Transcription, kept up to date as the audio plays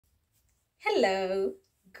Hello,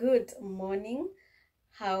 good morning.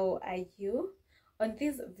 How are you? On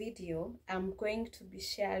this video, I'm going to be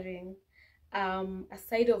sharing a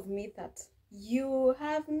side of me that you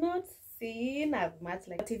have not seen as much.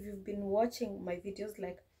 But if you've been watching my videos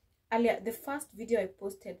like earlier, the first video I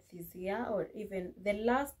posted this year, or even the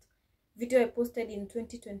last video I posted in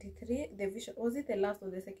 2023, the vision, was it the last or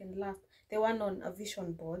the second last? The one on a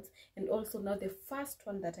vision boards, and also now the first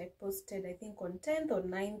one that I posted, I think on 10th or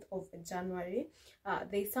 9th of January.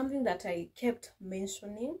 There's something that I kept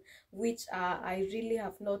mentioning, which I really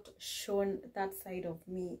have not shown that side of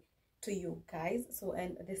me to you guys. So,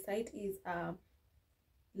 and the side is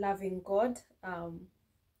loving God,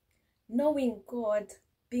 knowing God,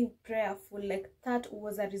 being prayerful. Like, that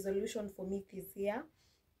was a resolution for me this year,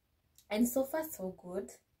 and so far so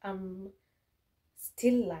good.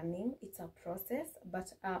 Still learning, it's a process,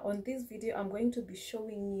 but on this video I'm going to be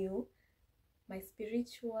showing you my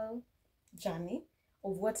spiritual journey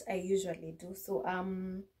of what I usually do. So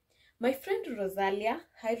my friend Rosalia,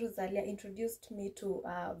 hi Rosalia, introduced me to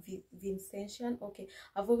Vincentian. Okay,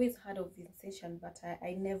 I've always heard of Vincentian, but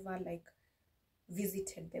I never like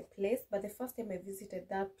visited the place. But the first time I visited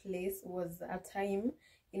that place was a time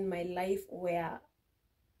in my life where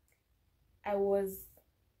I was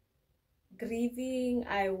grieving,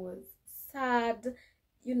 I was sad,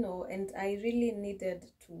 you know, and I really needed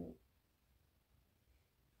to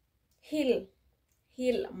heal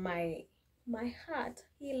my heart,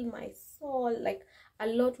 heal my soul. Like, a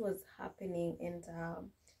lot was happening, and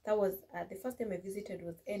that was the first time I visited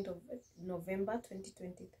was end of November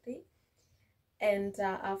 2023. And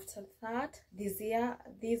after that, this year,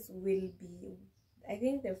 this will be, I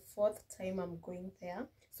think, the 4th time I'm going there.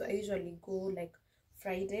 So I usually go like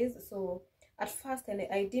Fridays. So at first, and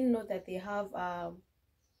I didn't know that they have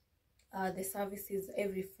the services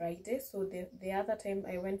every Friday. So the other time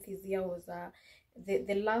I went this year was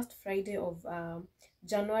the last Friday of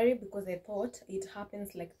January, because I thought it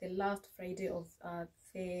happens like the last Friday of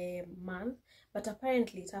the month, but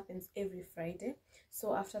apparently it happens every Friday.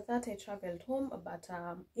 So after that I traveled home, but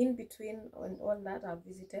in between and all that I've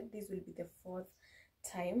visited, this will be the 4th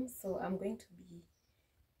time. So I'm going to be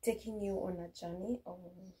taking you on a journey.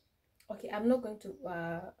 Okay, I'm not going to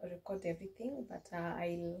record everything, but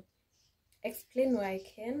I'll explain where I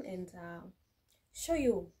can and show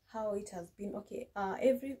you how it has been. Okay,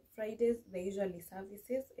 every Fridays there usually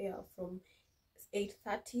services from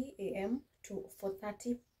 8:30 a.m. to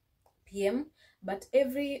 4:30 p.m. But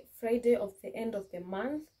every Friday of the end of the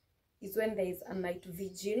month is when there is a night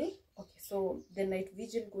vigil. Okay, so the night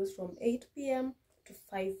vigil goes from 8 p.m. to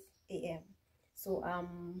 5 a.m. So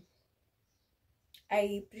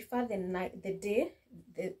I prefer the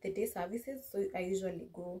day services. So I usually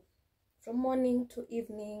go from morning to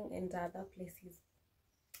evening, and other places.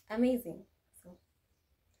 Amazing. So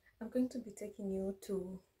I'm going to be taking you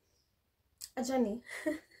to a journey.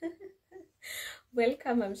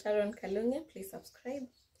 Welcome, I'm Sharon Kalung'e. Please subscribe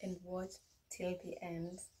and watch till the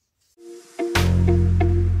end.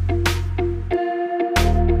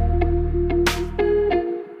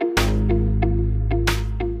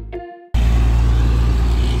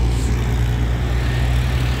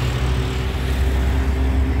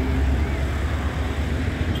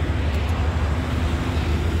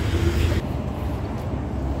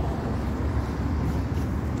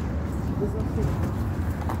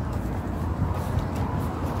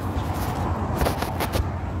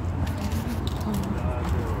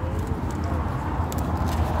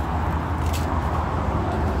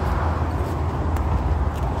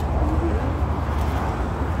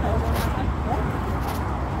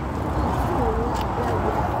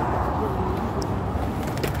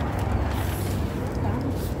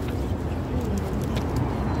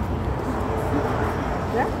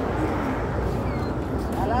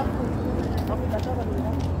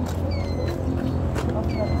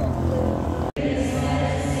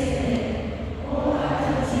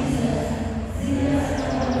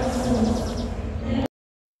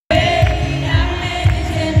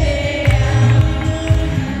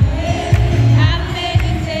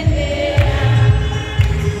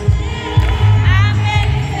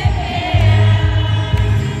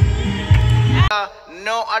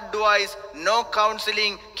 No advice, no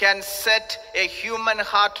counseling can set a human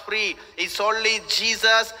heart free. It's only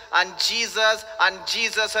Jesus and Jesus and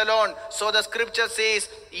Jesus alone. So the scripture says,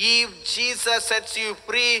 if Jesus sets you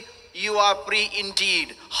free, you are free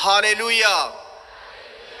indeed. Hallelujah.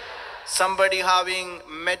 Somebody having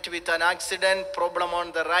met with an accident, problem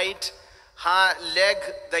on the right leg,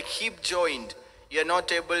 the hip joint. You're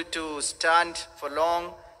not able to stand for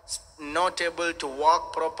long, not able to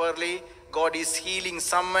walk properly. God is healing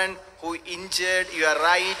someone who injured your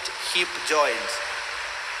right hip joint.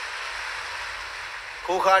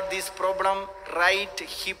 Who had this problem? Right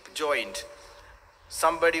hip joint.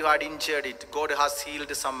 Somebody who had injured it. God has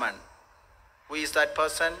healed someone. Who is that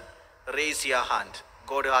person? Raise your hand.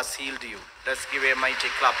 God has healed you. Let's give a mighty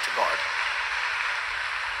clap to God.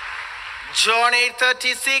 John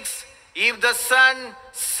 8:36. If the Son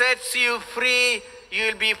sets you free, you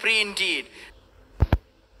will be free indeed.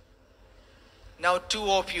 Now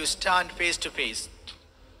 2 of you stand face to face.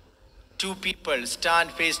 2 people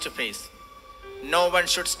stand face to face. No one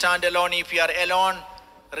should stand alone. If you are alone,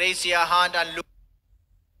 raise your hand and look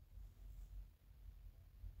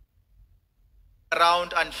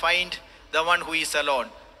around and find the one who is alone.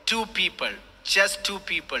 2 people, just 2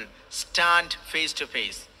 people, stand face to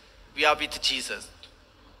face. We are with Jesus.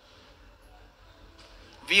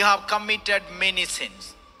 We have committed many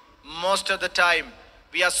sins. Most of the time,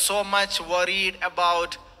 we are so much worried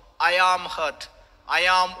about, I am hurt, I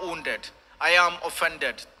am wounded, I am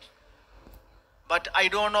offended. But I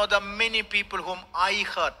don't know the many people whom I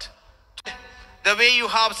hurt. The way you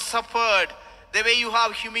have suffered, the way you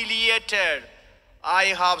have humiliated, I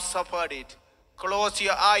have suffered it. Close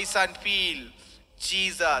your eyes and feel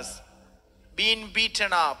Jesus being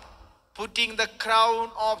beaten up, putting the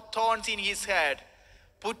crown of thorns in his head,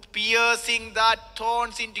 piercing that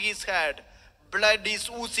thorns into his head. Blood is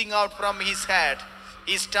oozing out from his head.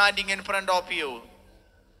 He's standing in front of you.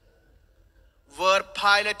 Where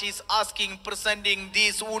Pilate is asking, presenting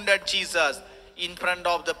this wounded Jesus in front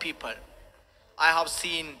of the people. I have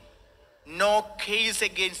seen no case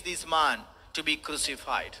against this man to be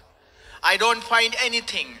crucified. I don't find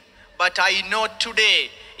anything, but I know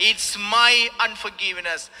today it's my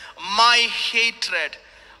unforgiveness, my hatred,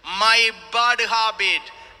 my bad habit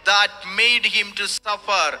that made him to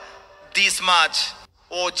suffer this much.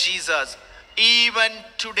 Oh Jesus, even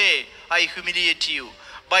today I humiliate you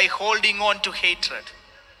by holding on to hatred.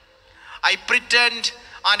 I pretend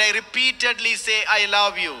and I repeatedly say I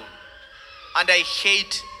love you, and I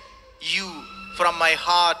hate you from my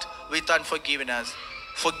heart with unforgiveness.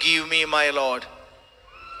 Forgive me, my Lord.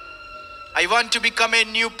 I want to become a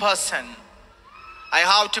new person. I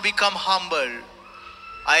have to become humble.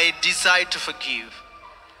 I desire to forgive.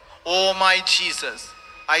 Oh my Jesus,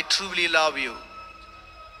 I truly love you.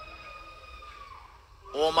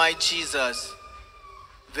 Oh my Jesus,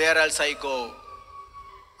 where else I go,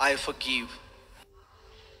 I forgive.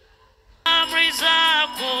 Amri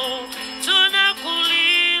zako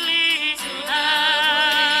tunakulilia,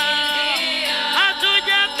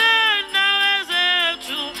 hatujapenda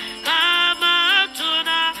wenzetu kama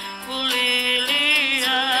tunakulilia.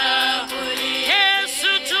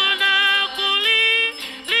 Yesu tunakulilia,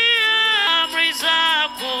 amri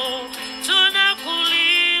zako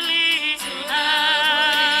tunakulilia,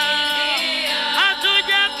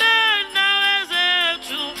 hatujapenda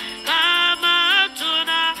wenzetu kama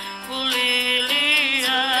tunakulilia.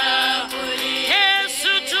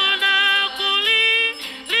 Yesu tunakulilia,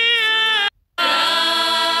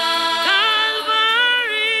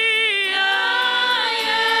 Kalvaria,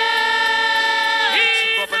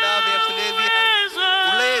 Kwa madawa ya kulevya,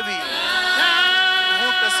 ulevi,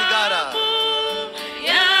 kuvuta sigara,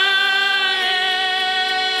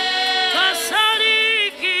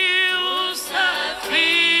 twasadiki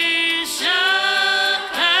usafisha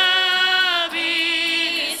kabisa.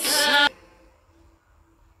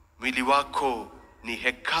 mwili wako ni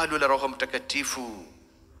hekalu la Roho Mtakatifu.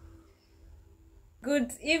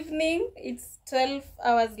 Good evening. It's 12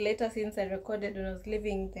 hours later since I recorded when I was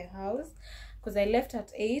leaving the house, because I left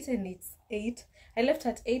at 8 and it's 8. I left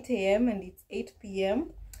at 8 a.m. and it's 8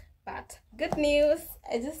 p.m. But good news,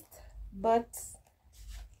 I just bought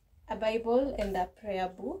a Bible and a prayer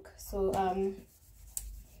book. So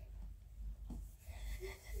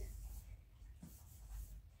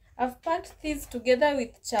I've packed these together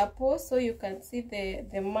with chapo so you can see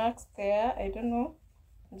the marks there. I don't know,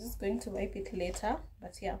 I'm just going to wipe it later,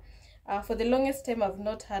 but yeah, for the longest time I've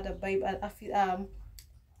not had a Bible,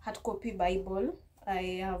 hard copy Bible.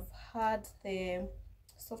 I have had the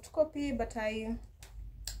soft copy, but I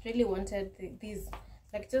really wanted these,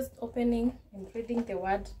 like just opening and reading the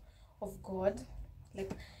word of God.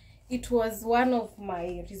 Like, it was one of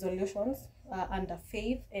my resolutions under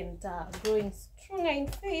faith and growing stronger in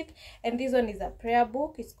faith. And this one is a prayer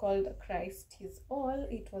book. It's called Christ is All.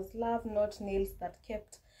 It was love, not nails, that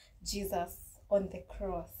kept Jesus on the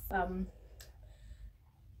cross.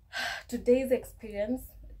 Today's experience,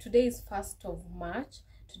 today is 1st of March.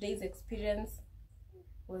 Today's experience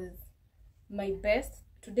was my best.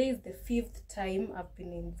 Today is the 5th time I've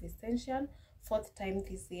been in Vincentian, 4th time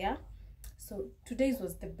this year. So today's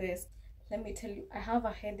was the best. Let me tell you, I have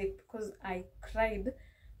a headache because I cried.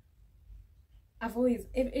 I've always,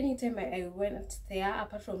 anytime I went there,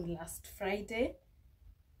 apart from last Friday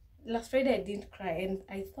I didn't cry, and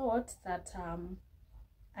I thought that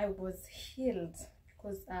I was healed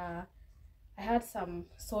because I had some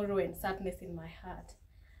sorrow and sadness in my heart.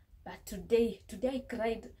 But today I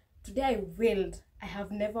cried. Today I wailed. I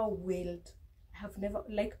have never wailed. I have never,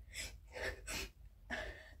 like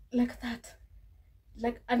like that,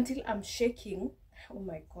 like until I'm shaking. Oh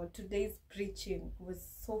my God, today's preaching was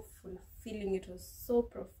so fulfilling. It was so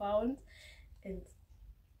profound, and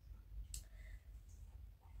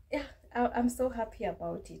yeah, I'm so happy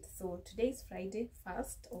about it. So today's Friday,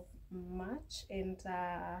 1st of March, and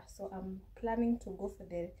so I'm planning to go for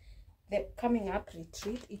the coming up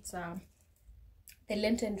retreat. It's the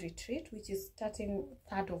Lenten retreat, which is starting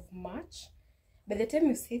 3rd of March. By the time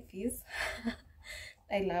you see this,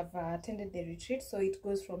 I'll have attended the retreat. So it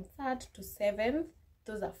goes from 3rd to 7th.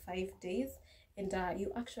 Those are 5 days, and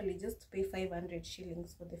you actually just pay 500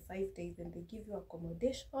 shillings for the 5 days, and they give you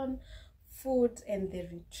accommodation, food, and the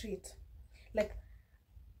retreat. Like,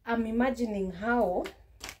 I'm imagining how,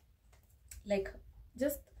 like,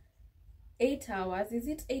 just 8 hours. Is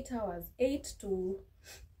it 8 hours? 8 to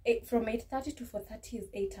 8, from 8:30 to 4:30 is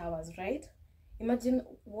 8 hours, right? Imagine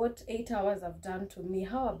what 8 hours have done to me.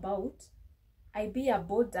 How about I be a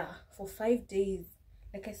boarder for 5 days?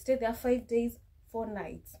 Like, I stay there 5 days, 4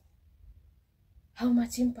 nights. How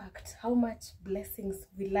much impact, how much blessings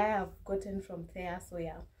will I have gotten from there? So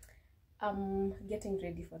yeah, I'm getting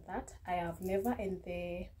ready for that. I have never, and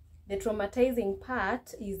the traumatizing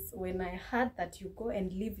part is when I heard that you go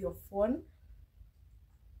and leave your phone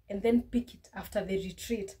and then pick it after the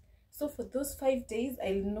retreat. So for those 5 days,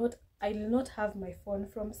 I'll not have my phone.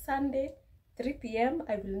 From Sunday 3 p.m.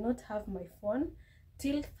 I will not have my phone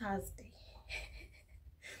till Thursday.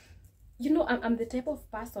 You know, I'm the type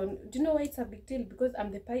of person, do you know why it's a big deal? Because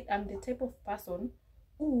I'm the type of person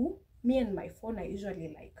who, me and my phone are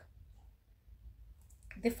usually like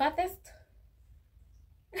the farthest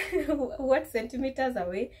what centimeters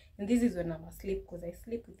away, and this is when I'm asleep, because I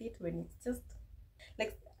sleep with it when it's just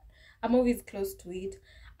like I'm always close to it.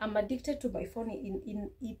 I'm addicted to my phone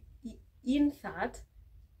in that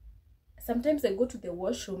sometimes I go to the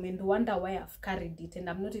washroom and wonder why I've carried it and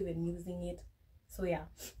I'm not even using it. So yeah,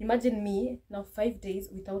 imagine me now 5 days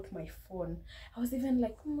without my phone. I was even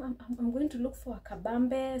like, I'm going to look for a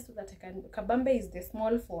kabambe so that I can. Kabambe is the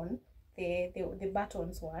small phone, the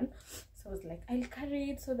buttons one. So I was like, I'll carry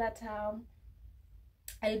it so that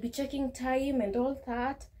I'll be checking time and all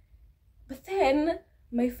that. But then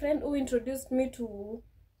my friend who introduced me to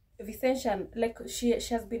Vincentian, like she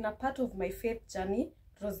has been a part of my faith journey,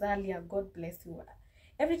 Rosalia, God bless you.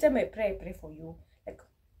 Every time I pray for you. Like,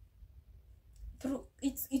 through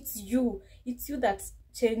it's you that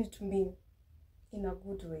changed me in a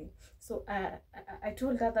good way. So I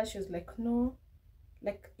told her that. She was like, no,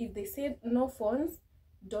 like if they said no phones,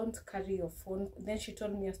 don't carry your phone. Then she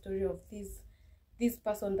told me a story of this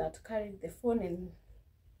person that carried the phone and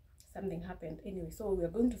something happened. Anyway, so we are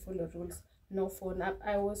going to follow rules. No phone.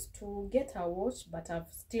 I was to get a watch, but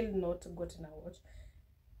I've still not gotten a watch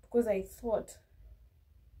because I thought,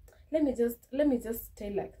 let me just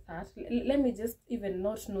stay like that. Let me just even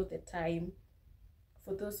not know the time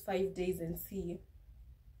for those 5 days and see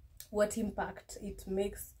what impact it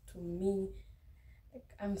makes to me.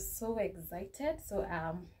 Like, I'm so excited. So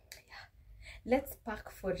yeah, let's pack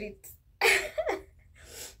for it.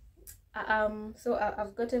 So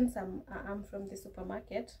I've gotten some from the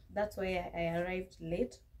supermarket. That's why I arrived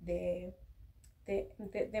late. The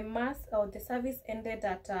mass or the service ended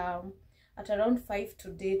at around 5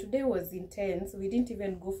 today. Today was intense. We didn't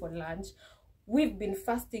even go for lunch. We've been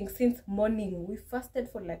fasting since morning. We fasted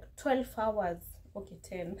for like 12 hours. Okay,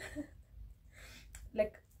 10.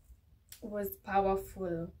 Like, it was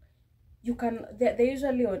powerful. You can, they're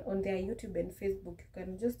usually on their YouTube and Facebook. You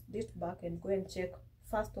can just date back and go and check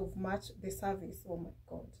 1st of March, the service. Oh my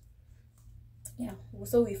God. Yeah,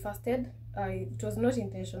 so we fasted. It was not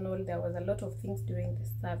intentional. There was a lot of things during the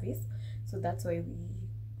service. So that's why we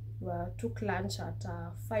took lunch at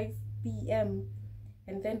 5 p.m.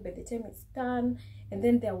 and then by the time it's done, and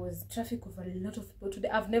then there was traffic of a lot of people today.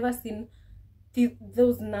 I've never seen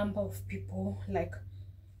those number of people. Like,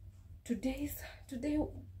 today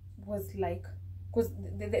was like, because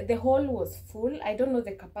the hall was full. I don't know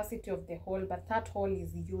the capacity of the hall, but that hall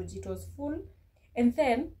is huge. It was full, and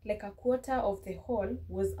then like a quarter of the hall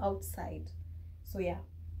was outside. So yeah,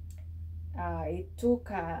 it took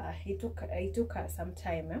some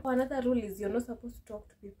time. Another rule is you're not supposed to talk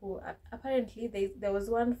to people. Apparently there was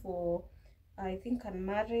one for I think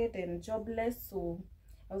unmarried and jobless. So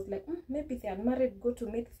I was like, maybe the unmarried go to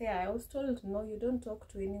meet there. I was told, no, you don't talk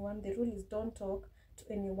to anyone. The rule is don't talk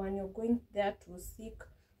to anyone. You're going there to seek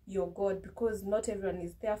your God, because not everyone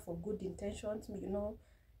is there for good intentions. You know,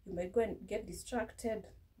 you might go and get distracted.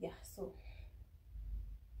 Yeah, so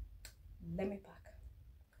let me pack.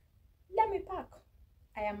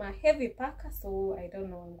 I am a heavy packer, so I don't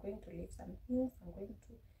know. I'm going to leave some things. I'm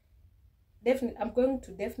going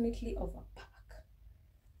to definitely overpack.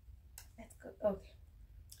 Let's go. Okay,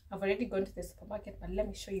 I've already gone to the supermarket, but let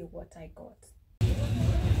me show you what I got.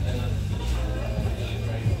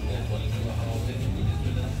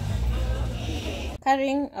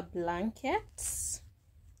 Carrying a blanket,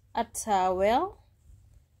 a towel,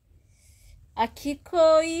 a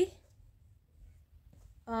kikoi,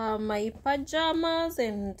 my pajamas,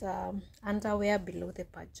 and underwear below the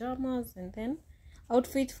pajamas, and then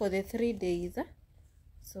outfit for the 3 days.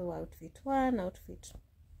 So outfit 1, outfit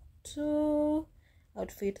 2,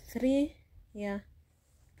 outfit 3. Yeah.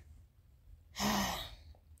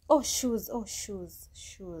 Oh, shoes.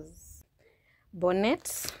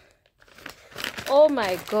 Bonnet. Oh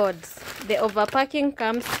my god, the overpacking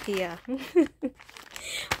comes here.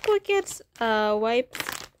 Pocket wipes,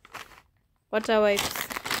 water wipes,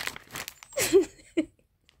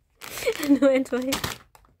 and wet wipes.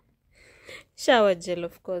 Shower gel,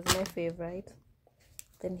 of course, my favorite.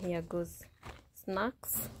 Then here goes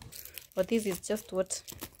snacks. But this is just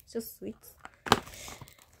sweets.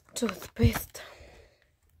 Toothpaste,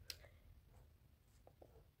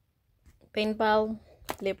 paintball,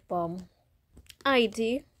 lip balm,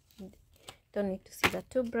 ID. Don't need to see the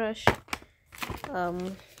toothbrush. Okay,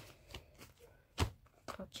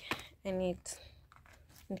 I need,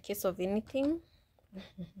 in case of anything,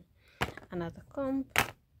 another comb.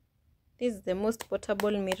 This is the most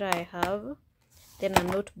portable mirror I have. Then a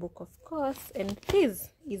notebook, of course, and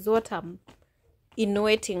this is what I'm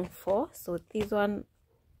waiting for. So this one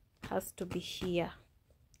has to be here.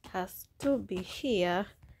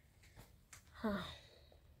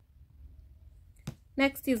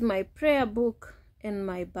 Next is my prayer book and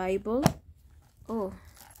my Bible. Oh,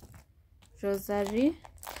 rosary.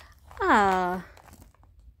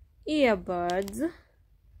 Earbuds.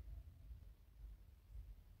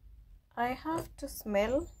 I have to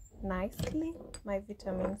smell nicely. My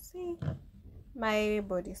vitamin C, my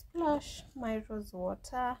body splash, my rose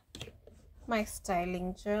water, my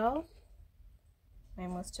styling gel, my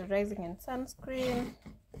moisturizing and sunscreen,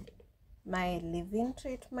 my leave-in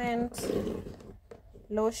treatment,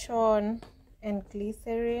 lotion, and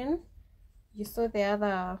glycerin. You saw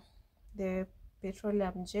the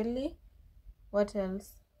petroleum jelly. What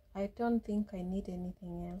else? I don't think I need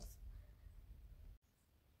anything else.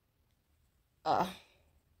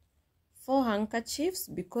 4 handkerchiefs,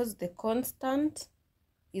 because the constant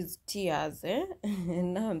is tears,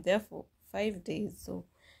 and now I'm there for 5 days, so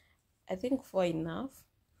I think 4 enough.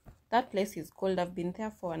 That place is cold. I've been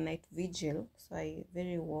there for a night vigil, so I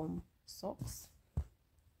very warm socks,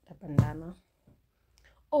 a bandana.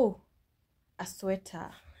 Oh, a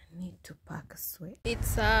sweater. I need to pack a sweater.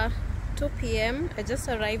 It's 2 p.m. I just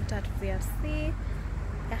arrived at VRC.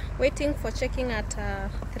 Yeah, waiting for checking at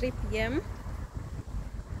 3 p.m.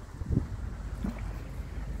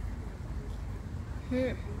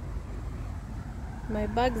 My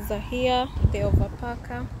bags are here. The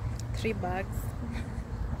overpacker, 3 bags.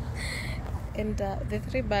 And the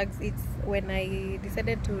 3 bags, it's when I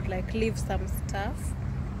decided to like leave some stuff.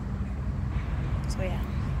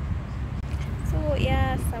 So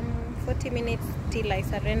yeah, some 40 minutes till I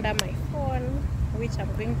surrender my phone, which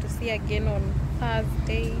I'm going to see again on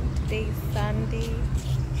Thursday. Today is Sunday.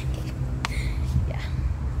 Yeah,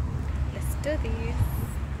 let's do this.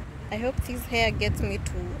 I hope this hair gets me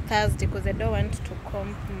to Thursday, because I don't want to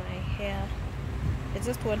comb my hair. I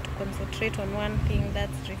just want to concentrate on one thing,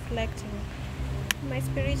 that's reflecting my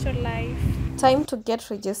spiritual life. Time to get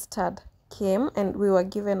registered came, and we were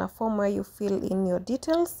given a form where you fill in your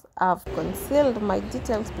details. I've concealed my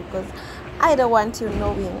details because I don't want you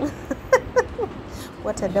knowing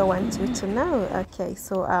what I don't want you to know. Okay,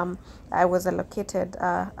 so I was allocated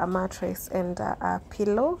a mattress and a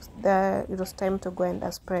pillow. It was time to go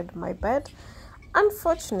and spread my bed.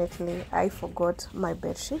 Unfortunately, I forgot my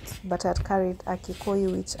bed sheets, but I'd carried a kikoi,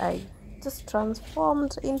 which I just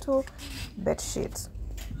transformed into bed sheets.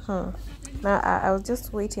 Now I was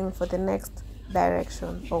just waiting for the next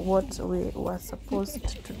direction, or what we were supposed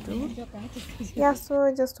to do. Yeah, so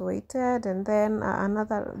I just waited, and then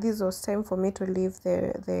this was time for me to leave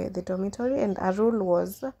the dormitory, and a rule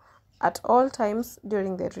was at all times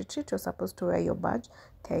during the retreat you're supposed to wear your badge.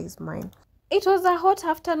 There is mine. It was a hot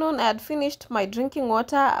afternoon. I had finished my drinking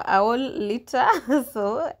water, a whole liter.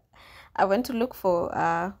 So I went to look for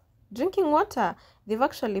drinking water. They've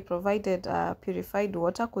actually provided purified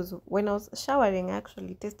water, because when I was showering, I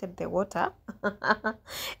actually tasted the water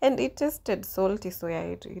and it tasted salty. So yeah,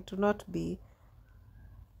 it would not be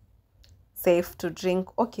safe to drink.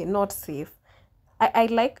 Okay, not safe. I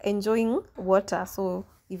like enjoying water, so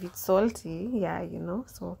if it's salty, yeah, you know.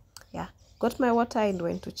 So yeah, got my water and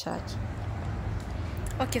went to church.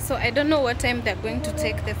 Okay, so I don't know what time they're going to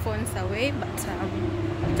take the phones away, but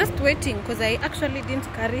just waiting, because I actually didn't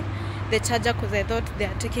carry the charger because I thought they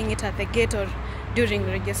are taking it at the gate or during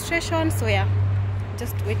registration. So yeah,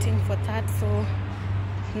 just waiting for that. So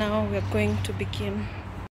now we're going to begin.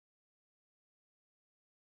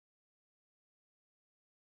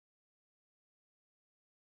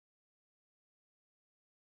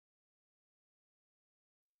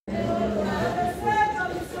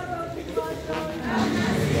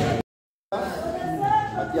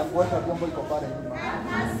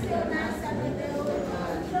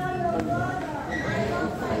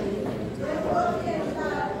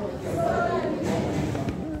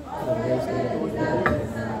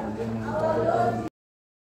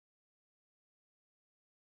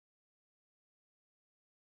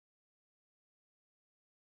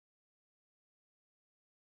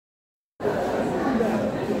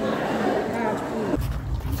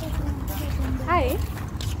 Hi.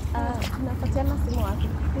 Tunapatiana simu wapi?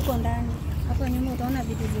 Huko ndani hapo nyuma utaona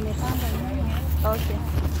vitu zimepanga nyuma. Okay.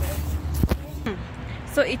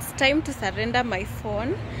 So it's time to surrender my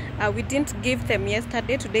phone. We didn't give them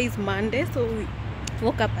yesterday. Today is Monday, so we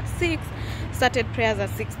woke up at 6, started prayers at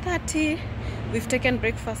 6:30. We've taken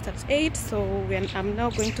breakfast at 8, so I'm now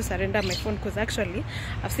going to surrender my phone, because actually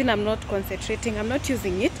I've seen I'm not concentrating, I'm not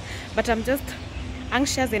using it, but I'm just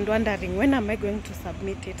anxious and wondering when am I going to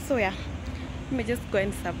submit it. So yeah, let me just go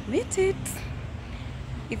and submit it.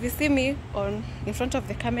 If you see me in front of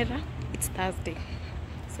the camera, it's Thursday.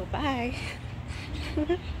 So bye.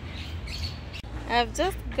 I've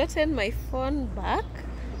just gotten my phone back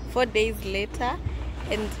 4 days later,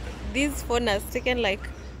 and this phone has taken like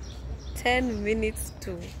 10 minutes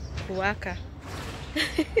to work.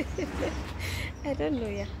 I don't know.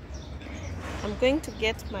 Yeah, I'm going to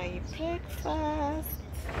get my breakfast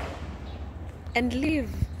and leave.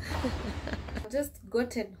 I've just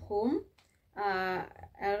gotten home,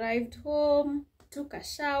 arrived home, took a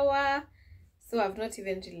shower, so I've not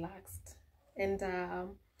even relaxed. And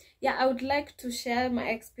yeah, I would like to share my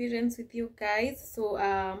experience with you guys. So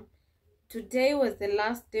today was the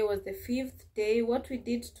last day, was the 5th day. What we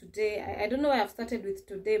did today, I don't know why I've started with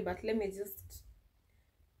today, but let me just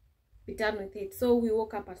be done with it. So we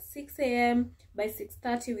woke up at 6 a.m. By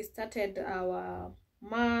 6:30 we started our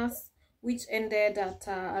mass, which ended at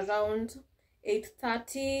around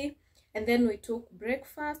 8:30, and then we took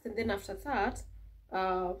breakfast, and then after that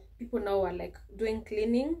people now are like doing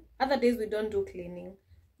cleaning. Other days we don't do cleaning,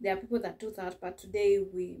 there are people that do that, but today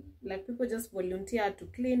we like people just volunteer to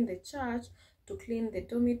clean the church, to clean the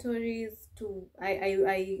dormitories, to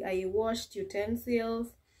I washed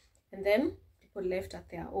utensils, and then people left at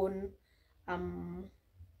their own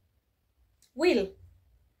will.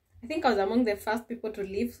 I think I was among the first people to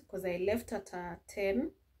leave, because I left at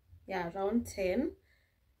 10, yeah, around 10,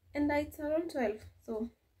 and it's around 12,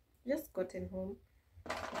 so just gotten home.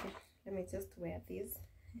 Okay, let me just wear these.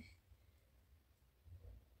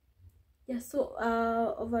 Yeah, so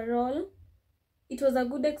overall it was a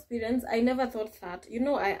good experience. I never thought that, you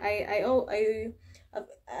know, I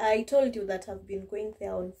told you that I've been going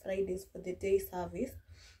there on Fridays for the day service,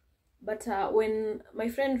 but when my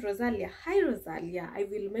friend Rosalia, hi Rosalia, I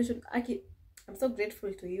will mention, Aki, I'm so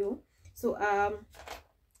grateful to you. So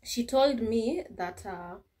she told me that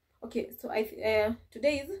okay, so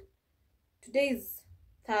today is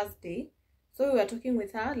Thursday, so we were talking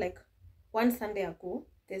with her like one Sunday ago,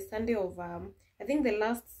 the Sunday of I think the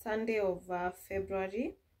last Sunday of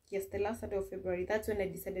February. Yes, the last Sunday of February. That's when I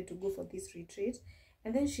decided to go for this retreat.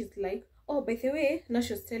 And then she's like, oh, by the way, now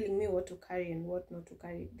she's telling me what to carry and what not to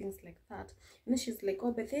carry, things like that. And then she's like,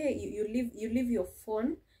 oh, by the way, you leave your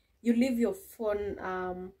phone,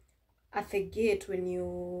 at the gate when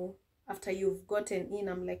you, after you've gotten in.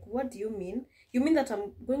 I'm like, what do you mean? You mean that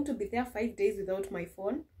I'm going to be there 5 days without my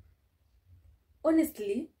phone?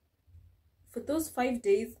 Honestly, for those 5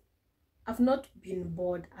 days, I've not been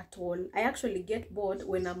bored at all. I actually get bored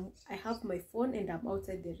when I have my phone and I'm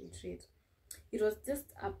outside the retreat. It was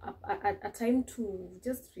just a time to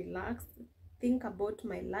just relax, think about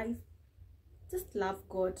my life, just love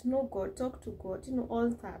God, know God, talk to God, you know, all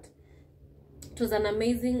that. it was an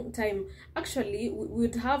amazing time. Actually, we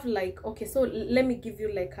would have like, okay, so let me give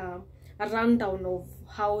you like a rundown of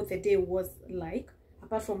how the day was like,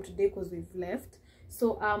 apart from today because we've left.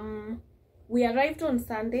 So we arrived on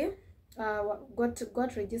Sunday,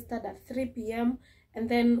 got registered at 3 p.m. and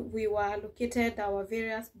then we were allocated our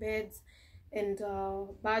various beds and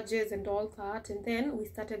badges and all that, and then we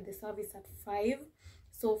started the service at 5.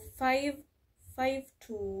 So 5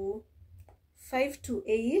 to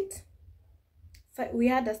 8. We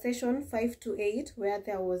had a session 5 to 8 where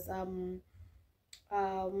there was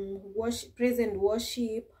praise and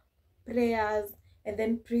worship, prayers, and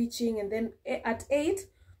then preaching, and then at 8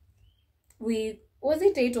 was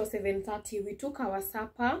it 8 or 7:30 we took our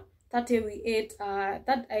supper. That day we ate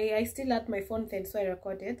that I still had my phone then, so I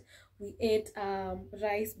recorded. We ate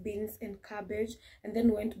rice, beans and cabbage, and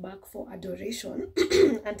then went back for adoration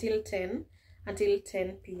until 10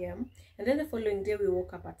 p.m. and then the following day we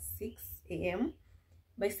woke up at 6 a.m.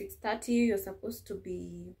 By 6:30 you're supposed to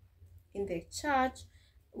be in the church.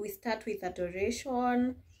 We start with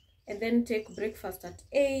adoration and then take breakfast at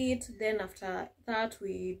 8. Then after that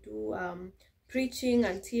we do preaching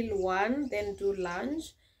until 1, then do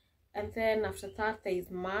lunch, and then after that there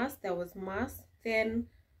was mass. Then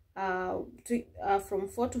from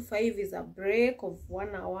 4 to 5 is a break of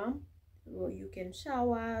 1 hour. You can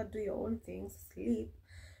shower, do your own things, sleep,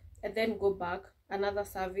 and then go back another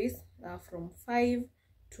service from 5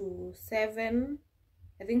 to 7,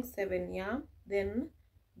 I think 7, yeah. Then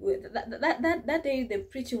that day the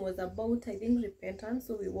preaching was about, I think, repentance.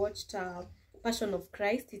 So we watched Passion of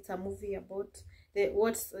Christ. It's a movie about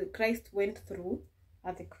what Christ went through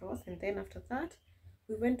at the cross, and then after that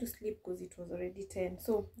we went to sleep because it was already 10.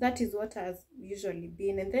 So that is what has usually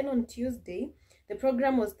been. And then on Tuesday the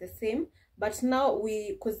program was the same, but now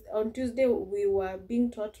because on Tuesday we were being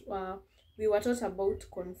taught we were taught about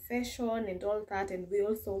confession and all that, and we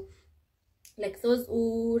also, like, those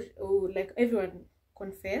who like, everyone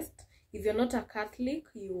confessed. If you're not a Catholic,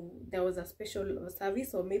 there was a special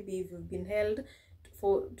service, or maybe if you've been held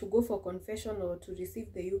to go for confession or to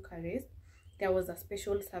receive the Eucharist, there was a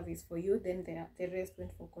special service for you. Then the rest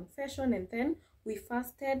went for confession, and then we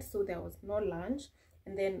fasted, so there was no lunch.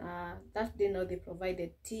 And then that day now they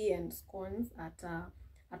provided tea and scones at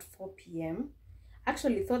 4 p.m.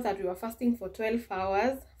 Actually thought that we were fasting for 12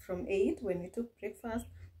 hours from 8 when we took breakfast,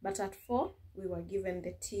 but at 4 we were given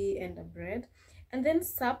the tea and the bread. And then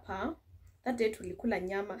supper, that day tulikula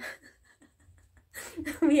nyama.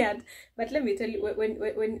 Weird, but let me tell you,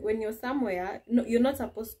 when you're somewhere, no, you're not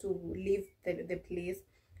supposed to leave the place.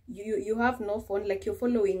 You have no phone, like you're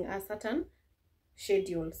following a certain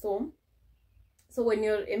schedule. So when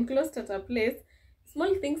you're enclosed at a place,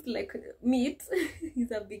 small things like meat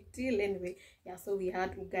is a big deal anyway. Yeah, so we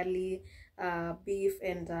had ugali, beef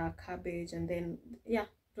and cabbage, and then yeah,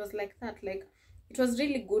 it was like that. Like, it was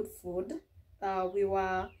really good food. We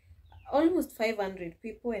were almost 500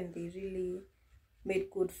 people, and they really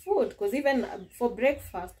made good food, because even for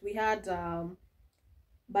breakfast we had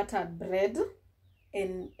buttered bread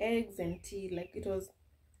and eggs and tea. Like, it was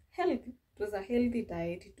healthy. It was a healthy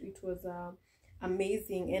diet. It was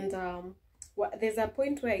amazing. And there's a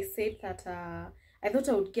point where I said that I thought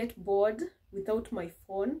I would get bored without my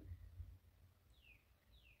phone.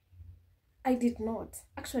 I did not.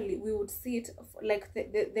 Actually, we would sit, like,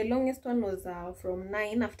 the longest one was from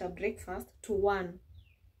 9 after breakfast to 1.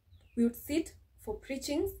 We would sit for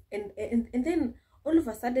preachings, and then all of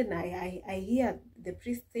a sudden I hear the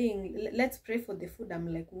priest saying, let's pray for the food.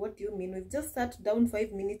 I'm like, what do you mean? We've just sat down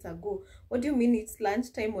 5 minutes ago. What do you mean it's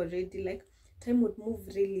lunchtime already? Like, time would move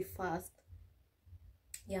really fast.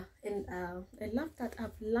 Yeah, and I love that.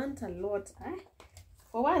 I've learned a lot.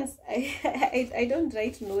 For once, I don't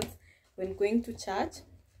write notes when going to church,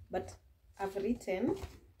 but I've written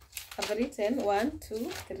 1, 2,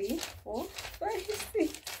 3, 4, 5,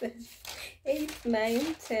 6, 7, 8,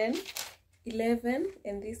 9, 10, 11,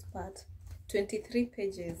 and this part 23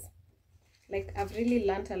 pages. Like, I've really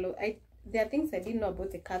learned a lot. There are things I didn't know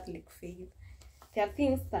about the Catholic faith. There are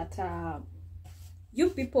things that you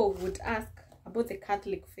people would ask about the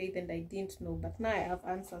Catholic faith and I didn't know, but now I have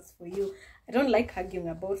answers for you. I don't like arguing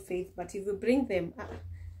about faith, but if you bring them,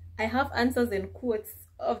 I have answers and quotes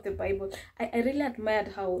of the Bible. I really admired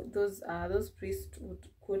how those priests would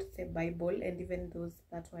quote the Bible, and even those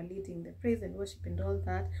that were leading the praise and worship and all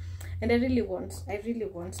that. And I really want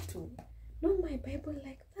to know my Bible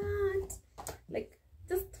like that. Like,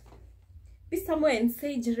 just be somewhere and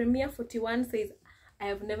say Jeremiah 41 says, I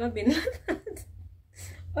have never been like that.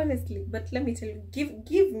 Honestly, but let me tell you,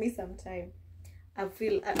 give me some time. I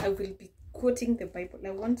will be quoting the Bible.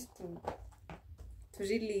 I want to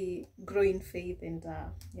really grow in faith, and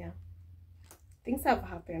yeah, things have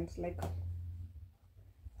happened, like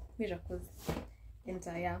miracles, and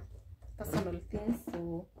yeah, personal things.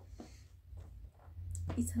 So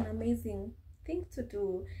it's an amazing thing to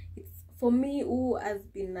do. It's for me who's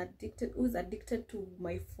addicted to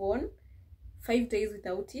my phone. 5 days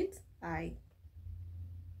without it, I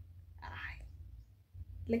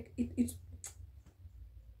like it's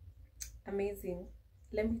amazing.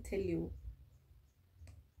 Let me tell you,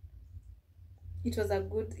 it was a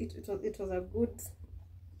good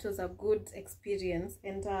experience.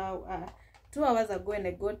 And 2 hours ago, when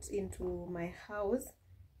I got into my house,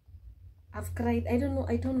 I've cried. I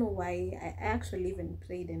don't know why. I actually even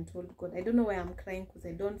prayed and told God, I don't know why I'm crying, because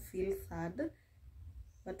I don't feel sad,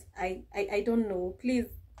 but I don't know, please.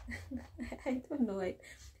 I don't know.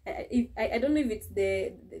 I don't know if it's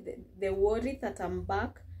the worry that I'm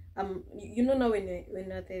back. You know, now when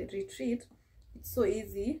you're at the retreat, it's so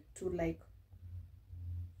easy to like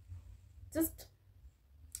just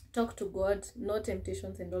talk to God, no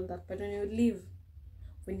temptations and all that. But when you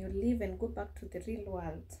leave and go back to the real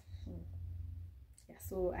world, yeah.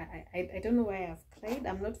 So I don't know why I've cried.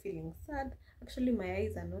 I'm not feeling sad. Actually, my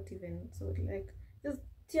eyes are not even, so like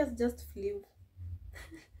tears just flew.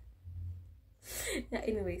 Yeah,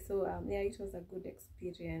 anyway, so yeah, it was a good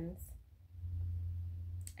experience.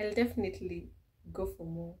 I'll definitely go for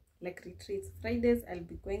more like retreats. Fridays I'll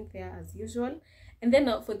be going there as usual, and then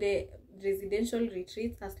for the residential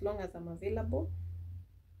retreats, as long as I'm available,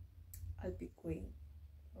 I'll be going.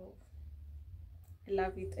 Oh, I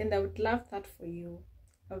love it, and I would love that for you.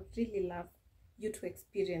 I would really love you to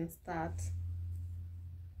experience that.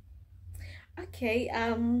 Okay,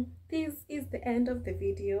 this is the end of the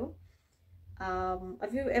video.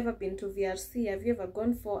 Have you ever been to VRC? Have you ever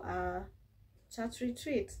gone for a church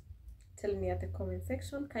retreat? Tell me at the comment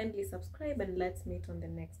section. Kindly subscribe, and let's meet on the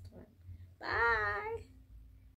next one. Bye.